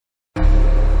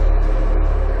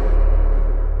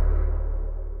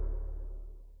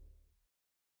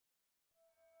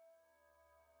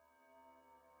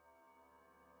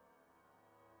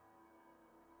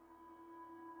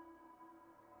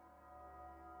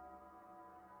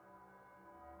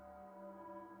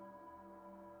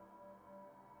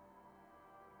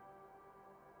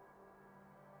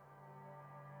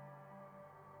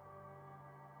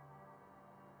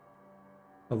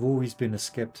I've always been a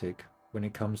skeptic when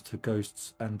it comes to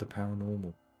ghosts and the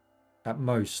paranormal. At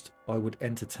most, I would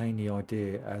entertain the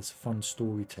idea as fun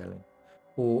storytelling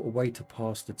or a way to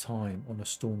pass the time on a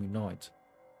stormy night.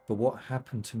 But what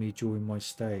happened to me during my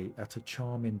stay at a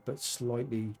charming but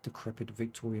slightly decrepit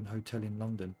Victorian hotel in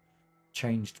London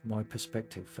changed my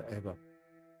perspective forever.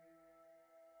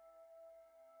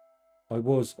 I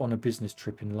was on a business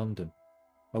trip in London.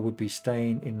 I would be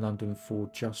staying in London for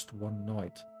just one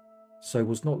night, so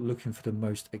was not looking for the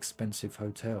most expensive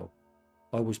hotel.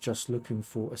 I was just looking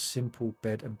for a simple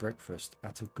bed and breakfast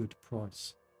at a good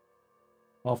price.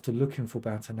 After looking for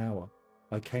about an hour,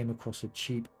 I came across a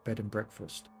cheap bed and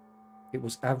breakfast. It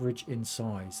was average in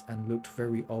size and looked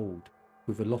very old,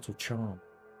 with a lot of charm,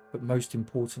 but most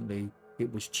importantly,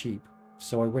 it was cheap,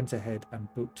 so I went ahead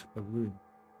and booked a room.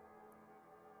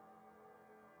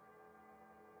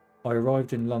 I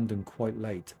arrived in London quite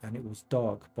late and it was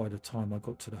dark by the time I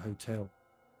got to the hotel.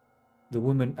 The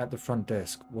woman at the front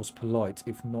desk was polite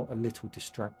if not a little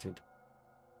distracted.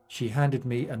 She handed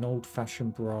me an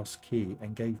old-fashioned brass key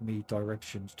and gave me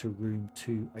directions to room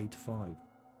 285.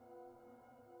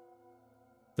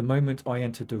 The moment I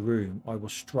entered the room, I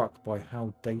was struck by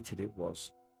how dated it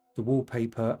was. The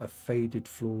wallpaper, a faded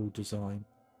floral design,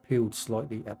 peeled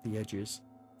slightly at the edges.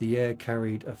 The air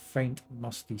carried a faint,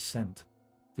 musty scent.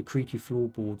 The creaky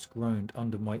floorboards groaned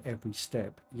under my every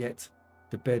step, yet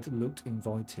the bed looked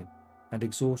inviting, and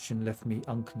exhaustion left me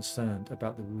unconcerned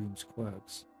about the room's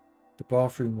quirks. The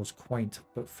bathroom was quaint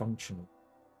but functional.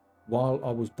 While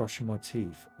I was brushing my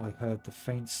teeth, I heard the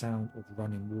faint sound of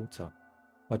running water.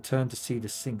 I turned to see the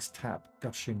sink's tap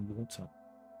gushing water.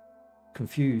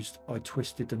 Confused, I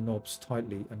twisted the knobs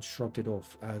tightly and shrugged it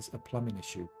off as a plumbing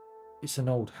issue. It's an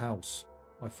old house,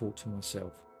 I thought to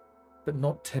myself. But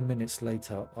not 10 minutes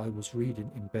later, I was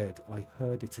reading in bed. I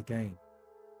heard it again.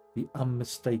 The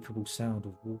unmistakable sound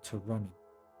of water running.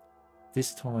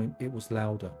 This time it was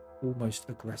louder, almost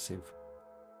aggressive.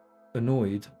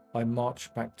 Annoyed, I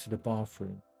marched back to the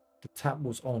bathroom. The tap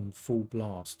was on full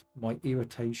blast. My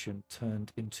irritation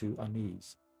turned into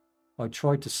unease. I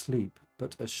tried to sleep,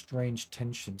 but a strange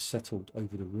tension settled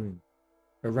over the room.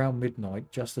 Around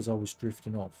midnight, just as I was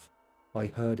drifting off, I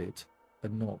heard it, a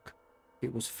knock.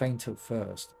 It was faint at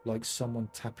first, like someone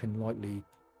tapping lightly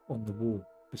on the wall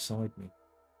beside me.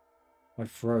 I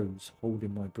froze,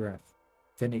 holding my breath.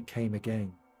 Then it came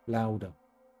again, louder.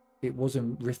 It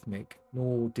wasn't rhythmic,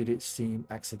 nor did it seem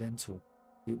accidental.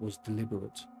 It was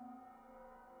deliberate.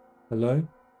 "Hello?"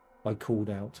 I called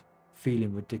out,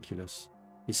 feeling ridiculous.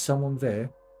 "Is someone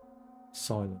there?"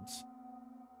 Silence.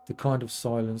 The kind of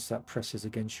silence that presses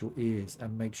against your ears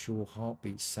and makes your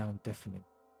heartbeat sound deafening.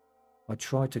 I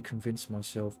tried to convince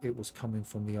myself it was coming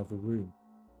from the other room,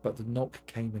 but the knock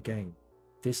came again,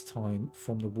 this time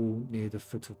from the wall near the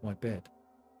foot of my bed.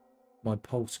 My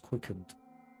pulse quickened.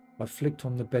 I flicked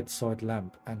on the bedside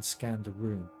lamp and scanned the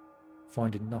room,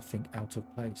 finding nothing out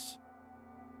of place.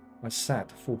 I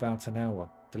sat for about an hour,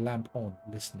 the lamp on,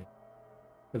 listening.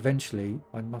 Eventually,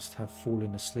 I must have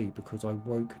fallen asleep because I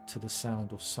woke to the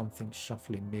sound of something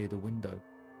shuffling near the window.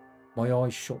 My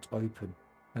eyes shot open,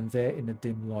 and there in the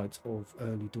dim light of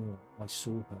early dawn, I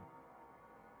saw her.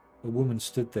 A woman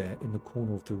stood there in the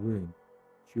corner of the room.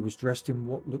 She was dressed in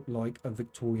what looked like a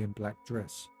Victorian black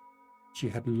dress. She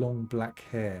had long black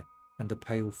hair and a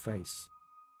pale face.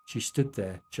 She stood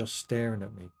there just staring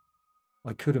at me.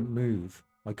 I couldn't move.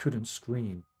 I couldn't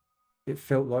scream. It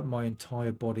felt like my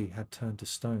entire body had turned to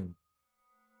stone.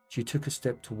 She took a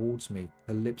step towards me,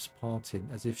 her lips parting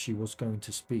as if she was going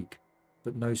to speak,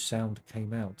 but no sound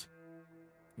came out.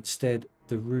 Instead,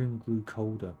 the room grew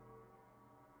colder,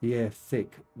 the air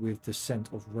thick with the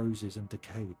scent of roses and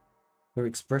decay. Her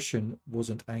expression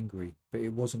wasn't angry, but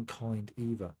it wasn't kind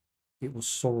either. It was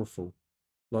sorrowful,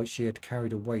 like she had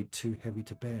carried a weight too heavy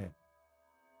to bear.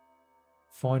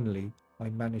 Finally, I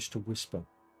managed to whisper,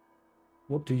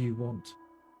 "What do you want?"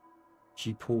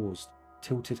 She paused,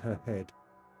 tilted her head,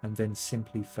 and then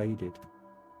simply faded.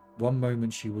 One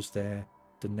moment she was there,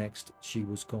 the next she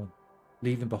was gone,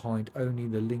 leaving behind only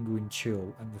the lingering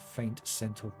chill and the faint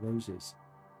scent of roses.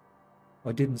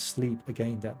 I didn't sleep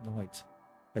again that night.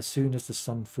 As soon as the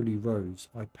sun fully rose,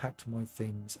 I packed my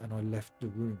things and I left the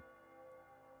room.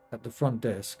 At the front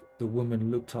desk, the woman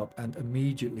looked up and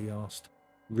immediately asked,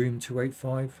 "Room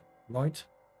 285, right?"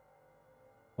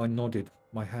 I nodded,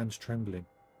 my hands trembling.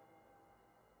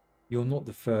 "You're not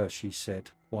the first," she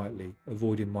said quietly,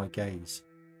 avoiding my gaze.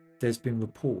 "There's been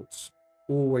reports.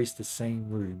 Always the same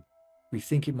room. We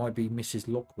think it might be Mrs.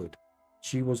 Lockwood.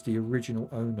 She was the original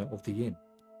owner of the inn.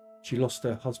 She lost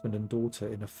her husband and daughter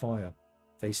in a fire.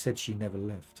 They said she never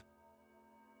left."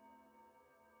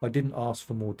 I didn't ask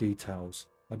for more details.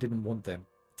 I didn't want them.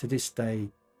 To this day,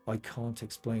 I can't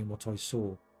explain what I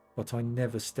saw, but I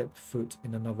never stepped foot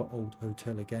in another old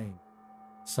hotel again.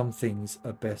 Some things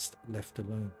are best left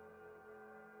alone.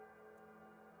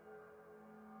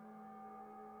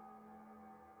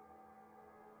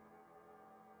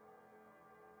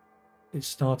 It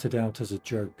started out as a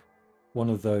joke, one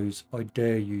of those I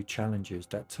dare you challenges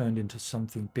that turned into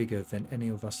something bigger than any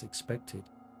of us expected.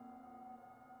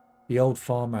 The old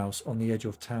farmhouse on the edge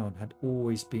of town had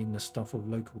always been the stuff of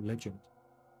local legend.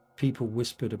 People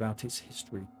whispered about its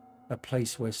history, a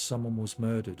place where someone was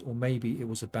murdered, or maybe it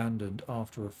was abandoned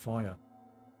after a fire.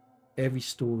 Every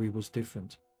story was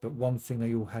different, but one thing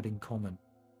they all had in common: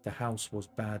 the house was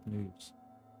bad news.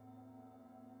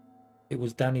 It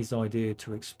was Danny's idea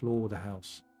to explore the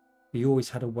house. He always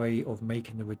had a way of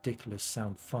making the ridiculous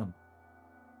sound fun.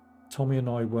 Tommy and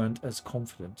I weren't as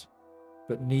confident,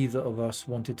 but neither of us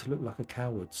wanted to look like a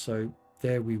coward, so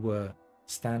there we were,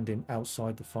 standing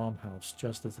outside the farmhouse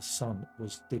just as the sun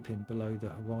was dipping below the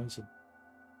horizon.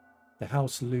 The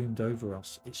house loomed over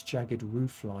us, its jagged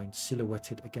roofline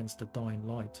silhouetted against the dying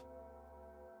light.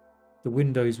 The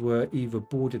windows were either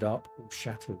boarded up or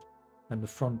shattered, and the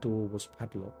front door was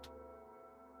padlocked.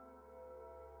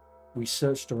 We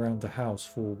searched around the house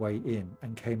for a way in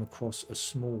and came across a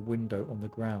small window on the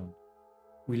ground.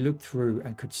 We looked through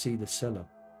and could see the cellar.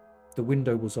 The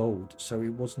window was old, so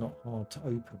it was not hard to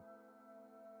open.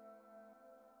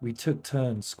 We took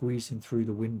turns squeezing through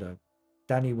the window.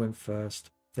 Danny went first,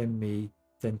 then me,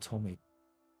 then Tommy.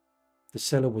 The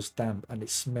cellar was damp and it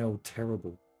smelled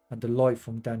terrible, and the light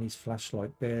from Danny's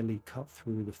flashlight barely cut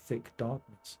through the thick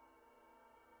darkness.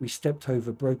 We stepped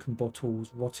over broken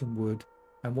bottles, rotten wood,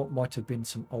 and what might have been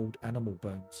some old animal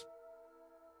bones.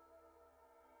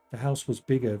 The house was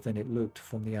bigger than it looked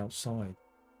from the outside.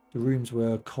 The rooms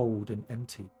were cold and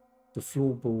empty, the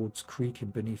floorboards creaking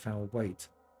beneath our weight.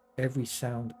 Every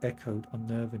sound echoed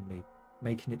unnervingly,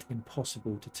 making it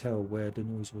impossible to tell where the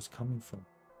noise was coming from.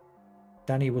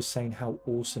 Danny was saying how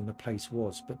awesome the place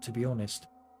was, but to be honest,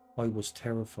 I was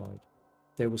terrified.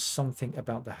 There was something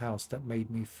about the house that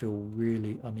made me feel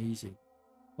really uneasy.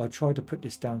 I tried to put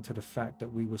this down to the fact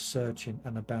that we were searching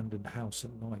an abandoned house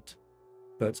at night,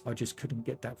 but I just couldn't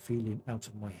get that feeling out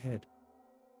of my head.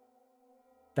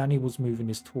 Danny was moving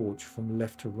his torch from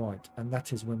left to right, and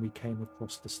that is when we came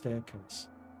across the staircase.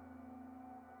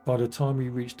 By the time we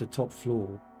reached the top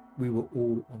floor, we were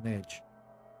all on edge,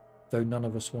 though none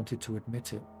of us wanted to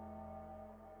admit it.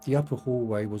 The upper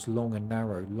hallway was long and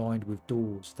narrow, lined with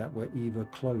doors that were either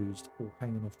closed or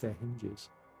hanging off their hinges.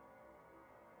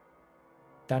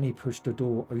 Danny pushed the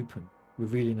door open,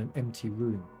 revealing an empty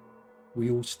room. We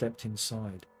all stepped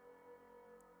inside.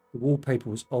 The wallpaper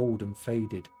was old and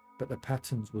faded, but the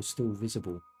patterns were still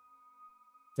visible.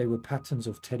 They were patterns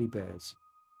of teddy bears,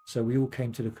 so we all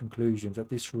came to the conclusion that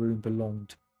this room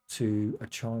belonged to a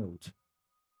child.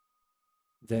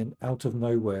 Then, out of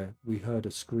nowhere, we heard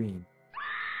a scream.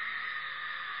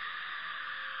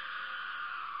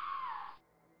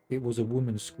 It was a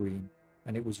woman's scream,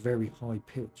 and it was very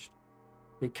high-pitched.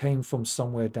 It came from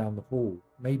somewhere down the hall,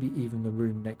 maybe even the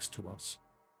room next to us.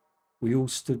 We all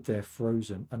stood there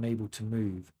frozen, unable to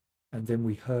move, and then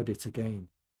we heard it again.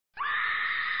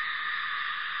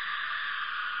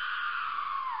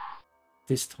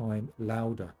 This time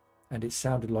louder, and it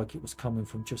sounded like it was coming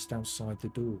from just outside the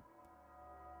door.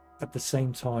 At the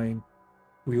same time,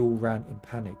 we all ran in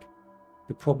panic.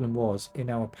 The problem was,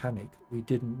 in our panic, we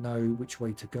didn't know which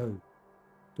way to go.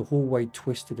 The hallway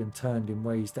twisted and turned in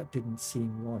ways that didn't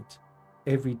seem right.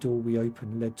 Every door we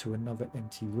opened led to another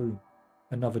empty room,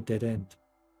 another dead end.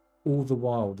 All the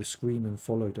while the screaming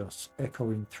followed us,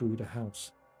 echoing through the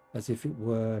house, as if it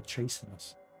were chasing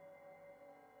us.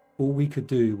 All we could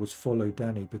do was follow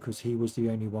Danny because he was the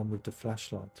only one with the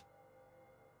flashlight.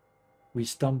 We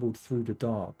stumbled through the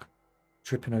dark,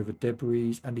 tripping over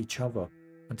debris and each other,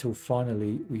 until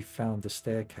finally we found the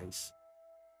staircase.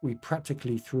 We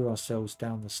practically threw ourselves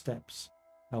down the steps,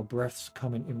 our breaths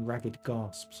coming in ragged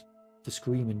gasps. The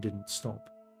screaming didn't stop.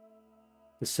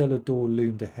 The cellar door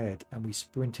loomed ahead, and we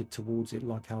sprinted towards it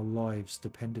like our lives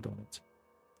depended on it.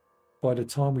 By the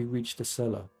time we reached the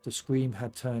cellar, the scream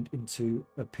had turned into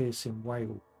a piercing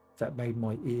wail that made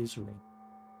my ears ring.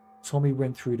 Tommy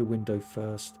went through the window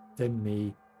first, then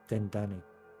me, then Danny.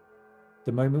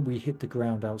 The moment we hit the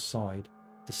ground outside,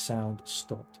 the sound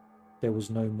stopped. There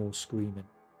was no more screaming.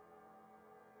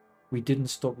 We didn't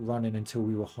stop running until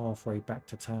we were halfway back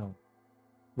to town.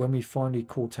 When we finally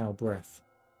caught our breath,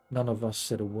 none of us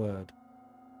said a word.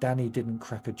 Danny didn't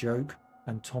crack a joke,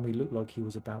 and Tommy looked like he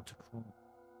was about to cry.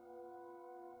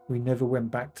 We never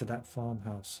went back to that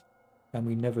farmhouse. and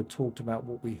we never talked about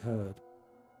what we heard.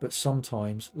 But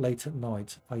sometimes, late at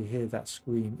night, I hear that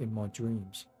scream in my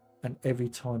dreams, and every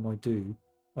time I do,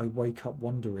 I wake up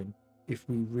wondering if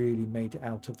we really made it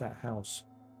out of that house,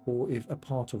 or if a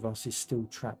part of us is still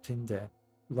trapped in there,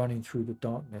 running through the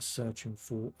darkness searching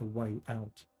for a way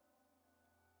out.